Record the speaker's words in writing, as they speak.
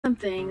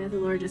Something that the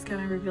Lord just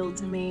kind of revealed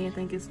to me. I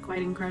think is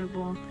quite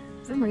incredible.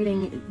 So I'm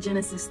reading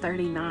Genesis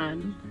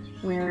 39,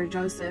 where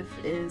Joseph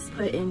is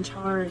put in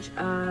charge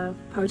of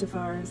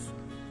Potiphar's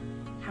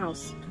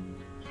house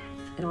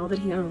and all that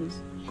he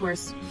owns. Of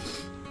course,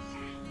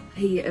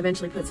 he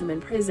eventually puts him in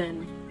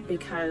prison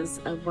because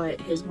of what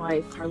his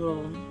wife, her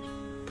little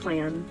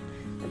plan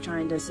of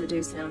trying to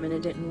seduce him, and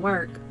it didn't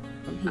work.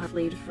 He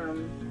fled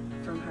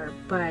from her.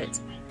 But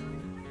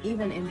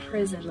even in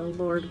prison, the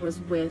Lord was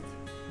with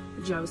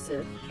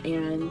Joseph,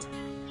 and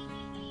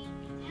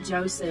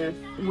Joseph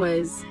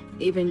was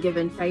even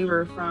given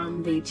favor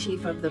from the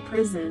chief of the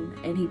prison,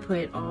 and he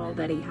put all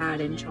that he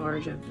had in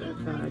charge of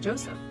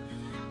Joseph.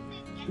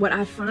 What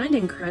I find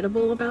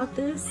incredible about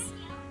this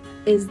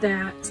is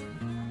that,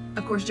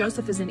 of course,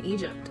 Joseph is in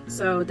Egypt,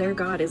 so their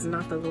God is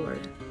not the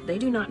Lord. They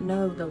do not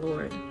know the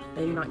Lord.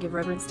 They do not give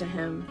reverence to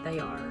him. They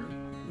are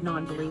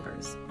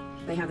non-believers.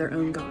 They have their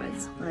own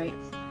gods, right?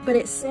 But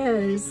it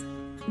says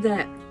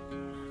that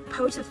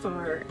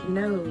Potiphar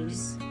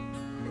knows,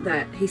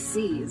 that he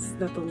sees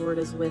that the Lord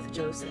is with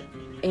Joseph.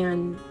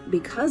 And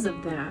because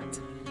of that,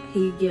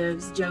 he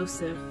gives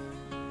Joseph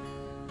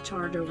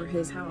charge over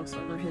his house,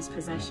 over his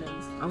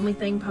possessions. Only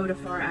thing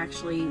Potiphar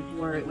actually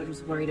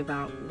was worried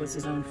about was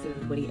his own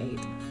food, what he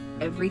ate.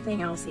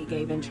 Everything else he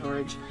gave in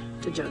charge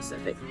to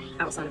Joseph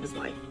outside of his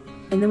life.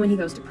 And then when he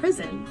goes to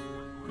prison,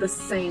 the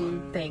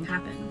same thing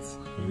happens.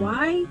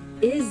 Why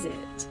is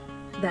it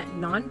that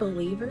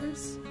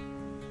non-believers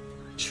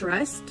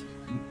trust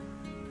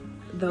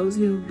those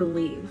who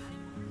believe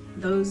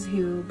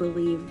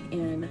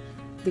in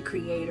the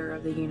creator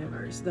of the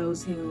universe,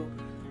 those who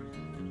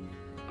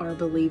are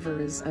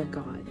believers of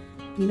God?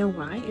 You know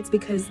why? It's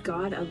because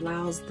God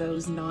allows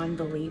those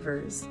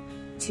non-believers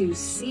to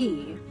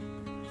see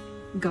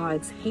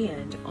God's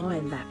hand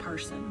on that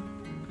person.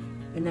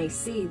 And they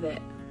see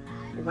that,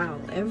 wow,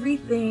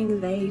 everything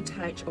they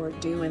touch or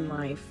do in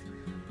life,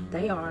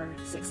 they are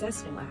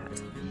successful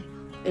at.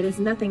 It is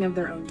nothing of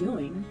their own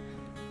doing.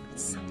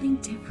 It's something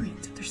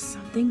different. There's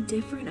something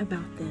different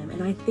about them.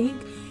 And I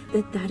think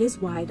that is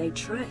why they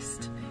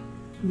trust.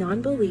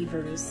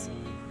 Non-believers,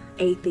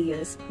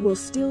 atheists, will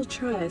still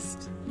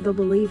trust the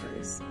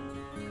believers.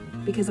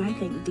 Because I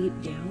think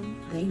deep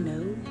down, they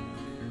know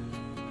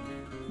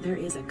there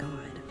is a God.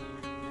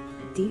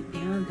 Deep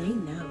down, they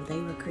know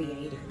they were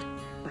created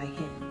by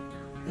him.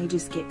 They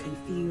just get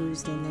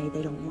confused, and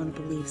they don't want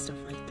to believe stuff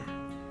like that.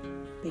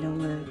 They don't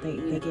want to,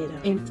 they get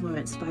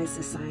influenced by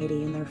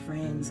society and their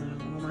friends. Oh,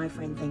 well, my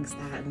friend thinks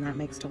that, and that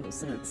makes total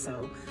sense,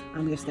 so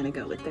I'm just going to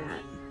go with that.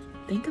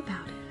 Think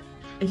about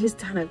it. It just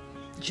kind of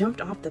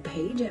jumped off the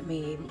page at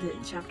me,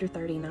 chapter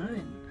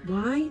 39.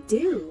 Why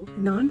do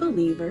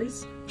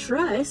non-believers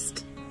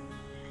trust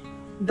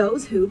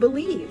those who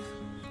believe?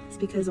 It's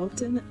because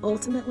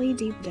ultimately,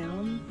 deep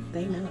down,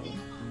 they know.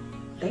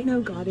 They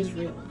know God is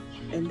real,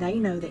 and they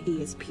know that he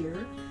is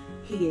pure,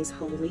 he is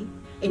holy.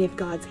 And if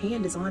God's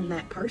hand is on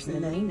that person,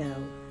 they know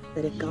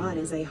that if God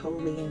is a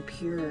holy and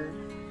pure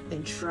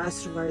and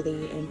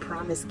trustworthy and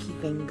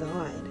promise-keeping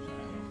God,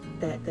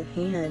 that the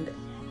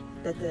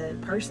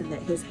person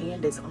that his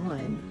hand is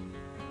on,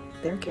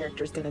 their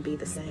character is going to be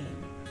the same.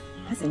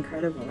 That's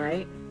incredible,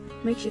 right?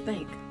 Makes you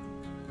think.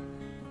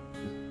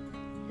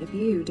 If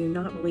you do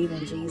not believe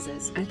in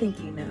Jesus, I think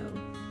you know.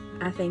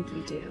 I think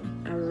you do.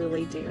 I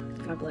really do.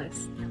 God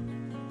bless.